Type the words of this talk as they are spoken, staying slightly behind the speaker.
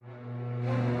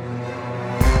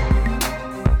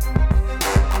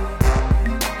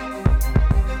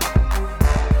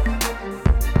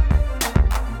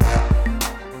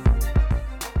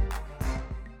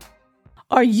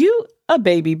Are you a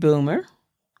baby boomer?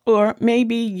 Or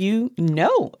maybe you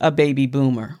know a baby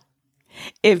boomer?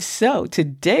 If so,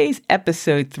 today's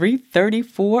episode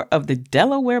 334 of the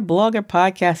Delaware Blogger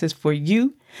Podcast is for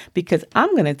you because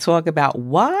I'm going to talk about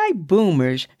why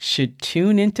boomers should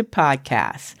tune into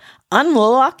podcasts,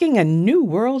 unlocking a new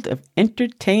world of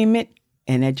entertainment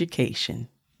and education.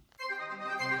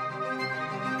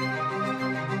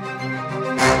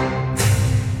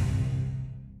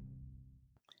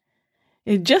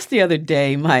 Just the other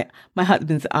day, my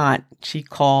husband's aunt, she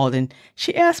called and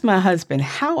she asked my husband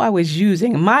how I was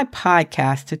using my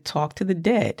podcast to talk to the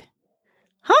dead.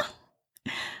 Huh?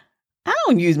 I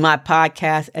don't use my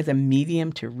podcast as a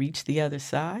medium to reach the other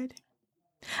side.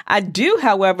 I do,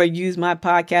 however, use my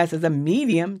podcast as a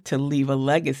medium to leave a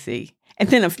legacy. And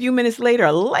then a few minutes later,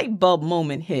 a light bulb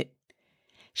moment hit.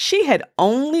 She had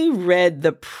only read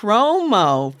the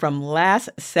promo from last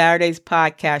Saturday's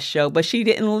podcast show, but she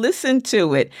didn't listen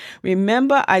to it.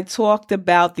 Remember, I talked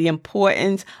about the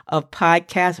importance of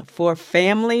podcasts for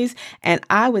families, and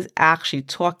I was actually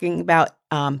talking about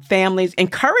families,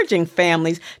 encouraging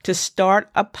families to start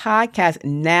a podcast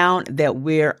now that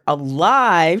we're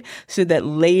alive so that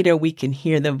later we can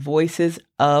hear the voices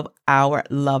of our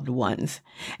loved ones.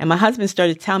 And my husband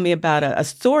started telling me about a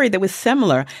story that was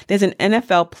similar. There's an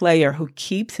NFL player who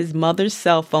keeps his mother's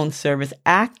cell phone service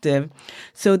active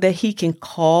so that he can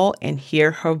call and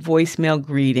hear her voicemail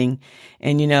greeting.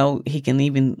 And, he can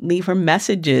even leave her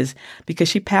messages because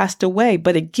she passed away.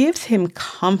 But it gives him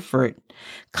comfort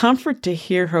to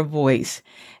hear her voice.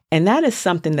 And that is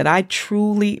something that I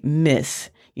truly miss.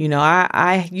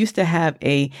 I used to have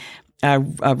a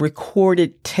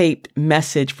recorded taped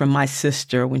message from my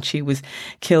sister when she was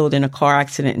killed in a car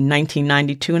accident in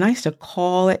 1992. And I used to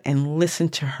call it and listen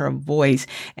to her voice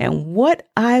and what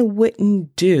I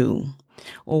wouldn't do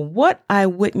or what I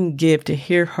wouldn't give to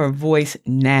hear her voice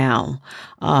now.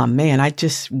 Oh man, I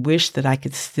just wish that I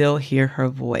could still hear her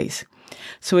voice.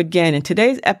 So again, in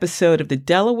today's episode of the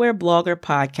Delaware Blogger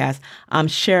Podcast, I'm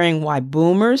sharing why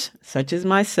boomers, such as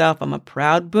myself, I'm a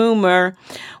proud boomer,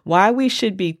 why we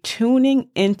should be tuning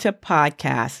into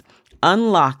podcasts,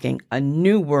 unlocking a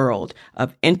new world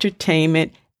of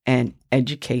entertainment and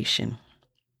education.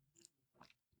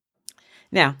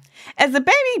 Now, as the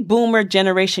baby boomer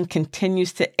generation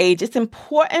continues to age, it's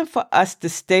important for us to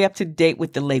stay up to date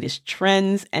with the latest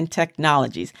trends and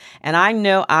technologies. And I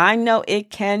know it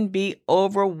can be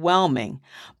overwhelming,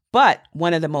 but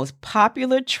one of the most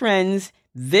popular trends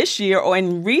this year or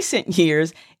in recent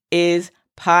years is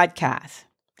podcasts.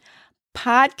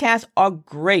 Podcasts are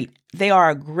great. They are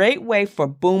a great way for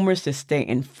boomers to stay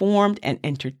informed and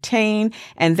entertained,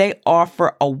 and they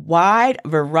offer a wide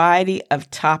variety of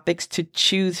topics to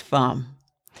choose from.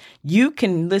 You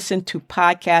can listen to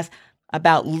podcasts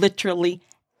about literally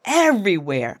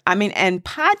everywhere. And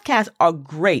podcasts are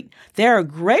great. They're a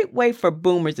great way for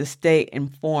boomers to stay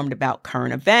informed about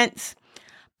current events,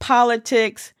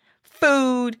 politics,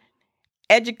 food,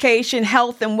 education,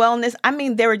 health, and wellness.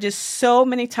 There are just so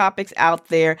many topics out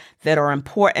there that are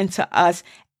important to us,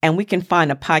 and we can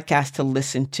find a podcast to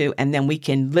listen to, and then we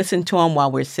can listen to them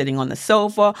while we're sitting on the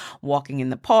sofa, walking in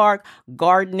the park,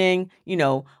 gardening,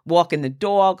 walking the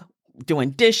dog, doing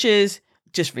dishes,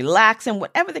 just relaxing,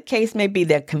 whatever the case may be.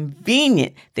 They're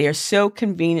convenient. They are so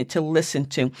convenient to listen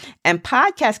to. And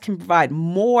podcasts can provide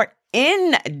more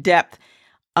in-depth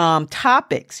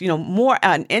topics, more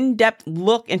an in-depth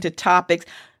look into topics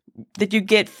that you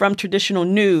get from traditional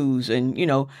news and,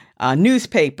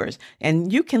 newspapers.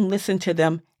 And you can listen to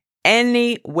them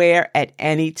anywhere at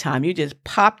any time. You just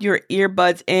pop your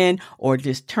earbuds in or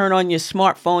just turn on your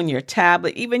smartphone, your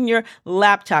tablet, even your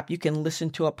laptop. You can listen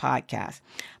to a podcast.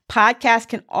 Podcasts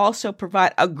can also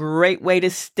provide a great way to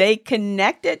stay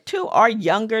connected to our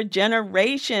younger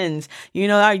generations.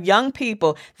 Our young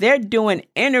people, they're doing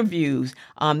interviews.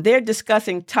 They're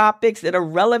discussing topics that are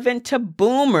relevant to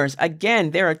boomers.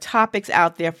 Again, there are topics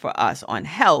out there for us on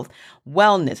health,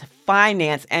 wellness,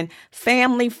 finance, and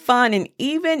family fun, and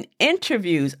even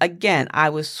interviews. Again, I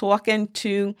was talking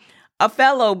to a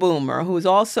fellow boomer who's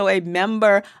also a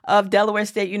member of Delaware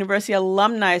State University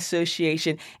Alumni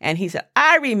Association. And he said,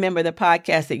 I remember the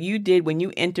podcast that you did when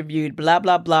you interviewed blah,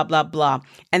 blah, blah, blah, blah.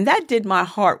 And that did my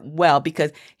heart well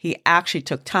because he actually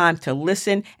took time to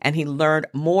listen and he learned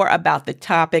more about the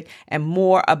topic and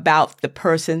more about the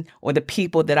person or the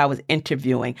people that I was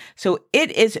interviewing. So it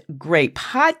is great.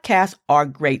 Podcasts are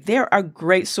great. They're a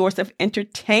great source of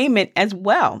entertainment as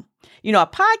well. A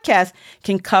podcast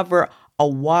can cover a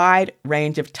wide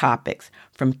range of topics,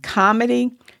 from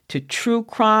comedy to true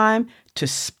crime to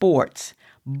sports.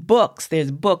 books.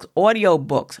 There's books, audio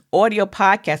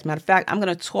podcasts. Matter of fact, I'm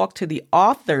going to talk to the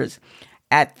authors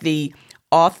at the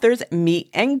Authors Meet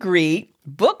and Greet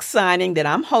book signing that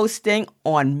I'm hosting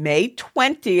on May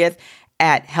 20th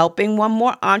at Helping One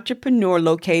More Entrepreneur,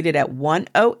 located at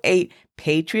 108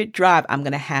 Patriot Drive. I'm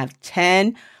going to have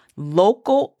 10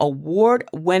 local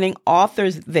award-winning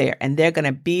authors there, and they're going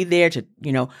to be there to,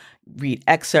 read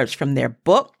excerpts from their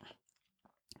book.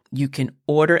 You can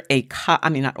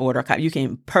you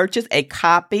can purchase a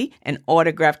copy, an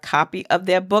autographed copy of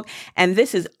their book. And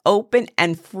this is open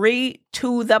and free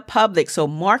to the public. So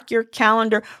mark your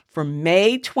calendar for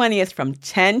May 20th from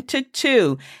 10 to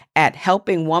 2 at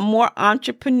Helping One More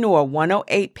Entrepreneur,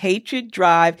 108 Patriot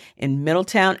Drive in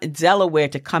Middletown, Delaware,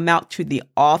 to come out to the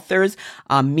authors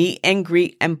meet and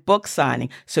greet and book signing.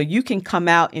 So you can come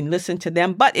out and listen to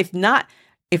them. But if not,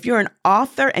 if you're an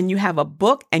author and you have a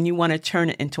book and you want to turn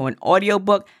it into an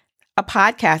audiobook, a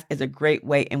podcast is a great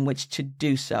way in which to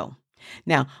do so.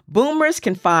 Now, boomers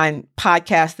can find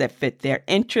podcasts that fit their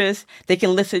interests. They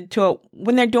can listen to it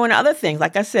when they're doing other things,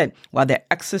 like I said, while they're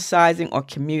exercising or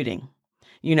commuting,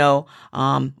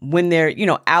 when they're,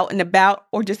 out and about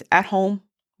or just at home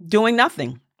doing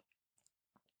nothing.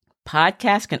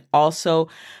 Podcasts can also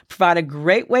provide a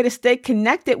great way to stay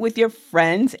connected with your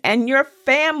friends and your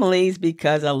families,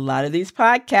 because a lot of these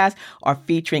podcasts are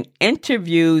featuring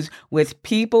interviews with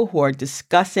people who are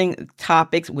discussing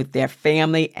topics with their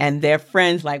family and their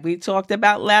friends, like we talked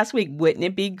about last week. Wouldn't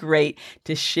it be great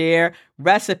to share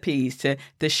recipes, to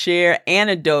share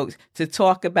anecdotes, to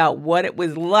talk about what it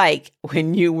was like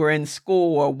when you were in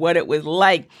school, or what it was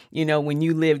like, when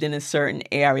you lived in a certain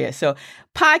area. So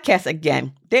podcasts,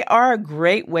 again, they are a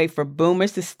great way for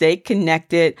boomers to stay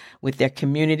connected with their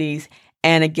communities.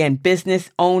 And again,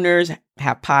 business owners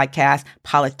have podcasts,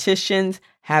 politicians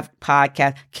have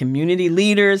podcasts, community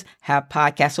leaders have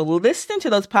podcasts. So listening to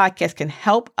those podcasts can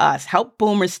help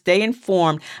boomers stay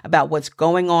informed about what's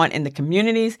going on in the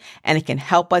communities, and it can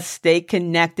help us stay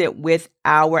connected with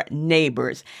our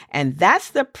neighbors. And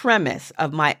that's the premise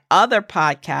of my other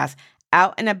podcast,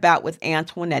 Out and About with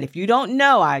Antoinette. If you don't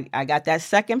know, I got that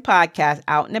second podcast,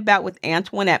 Out and About with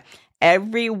Antoinette,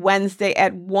 every Wednesday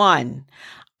at 1.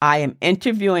 I am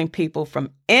interviewing people from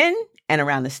in and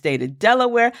around the state of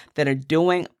Delaware that are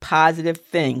doing positive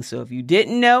things. So if you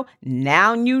didn't know,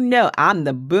 now you know. I'm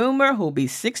the boomer who'll be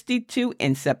 62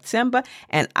 in September,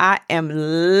 and I am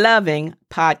loving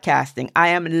podcasting. I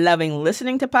am loving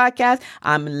listening to podcasts.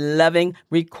 I'm loving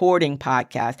recording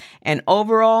podcasts. And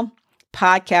overall,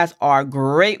 podcasts are a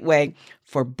great way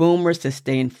for boomers to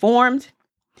stay informed,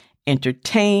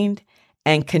 entertained,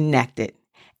 and connected.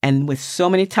 And with so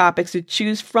many topics to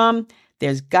choose from,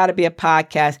 there's got to be a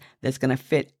podcast that's going to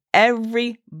fit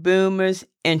every boomer's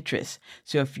interest.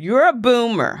 So if you're a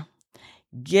boomer,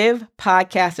 give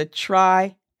podcasts a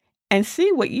try and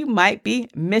see what you might be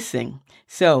missing.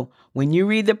 So when you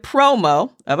read the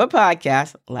promo of a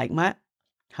podcast, like my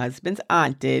husband's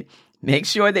aunt did, make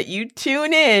sure that you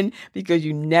tune in, because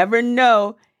you never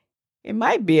know. It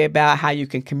might be about how you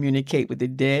can communicate with the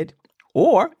dead,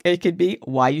 or it could be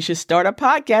why you should start a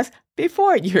podcast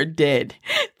before you're dead.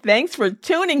 Thanks for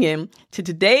tuning in to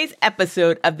today's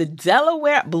episode of the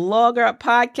Delaware Blogger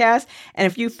Podcast. And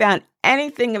if you found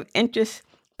anything of interest,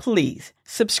 please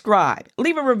subscribe,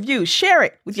 leave a review, share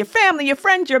it with your family, your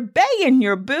friends, your bae, and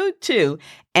your boo too.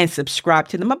 And subscribe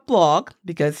to my blog,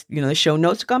 because, the show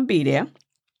notes are going to be there.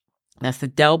 That's the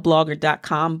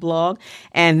DellBlogger.com blog.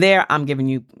 And there I'm giving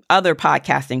you other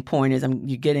podcasting pointers.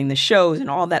 You're getting the shows and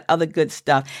all that other good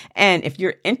stuff. And if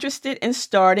you're interested in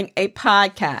starting a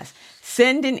podcast,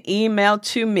 send an email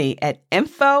to me at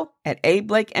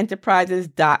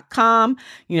info@ablakeenterprises.com.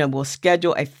 We'll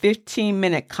schedule a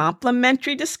 15-minute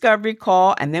complimentary discovery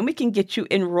call, and then we can get you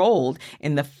enrolled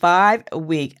in the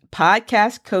 5-week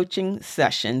podcast coaching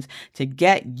sessions to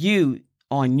get you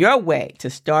on your way to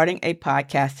starting a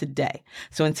podcast today.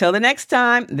 So until the next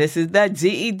time, this is the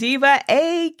DE Diva,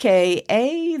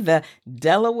 aka the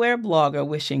Delaware Blogger,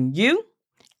 wishing you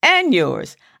and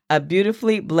yours a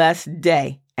beautifully blessed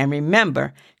day. And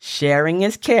remember, sharing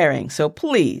is caring. So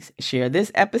please share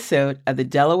this episode of the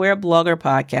Delaware Blogger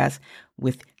Podcast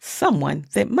with someone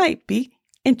that might be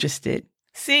interested.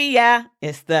 See ya.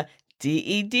 It's the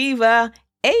DE Diva,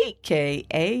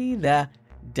 aka the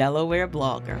Delaware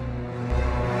Blogger.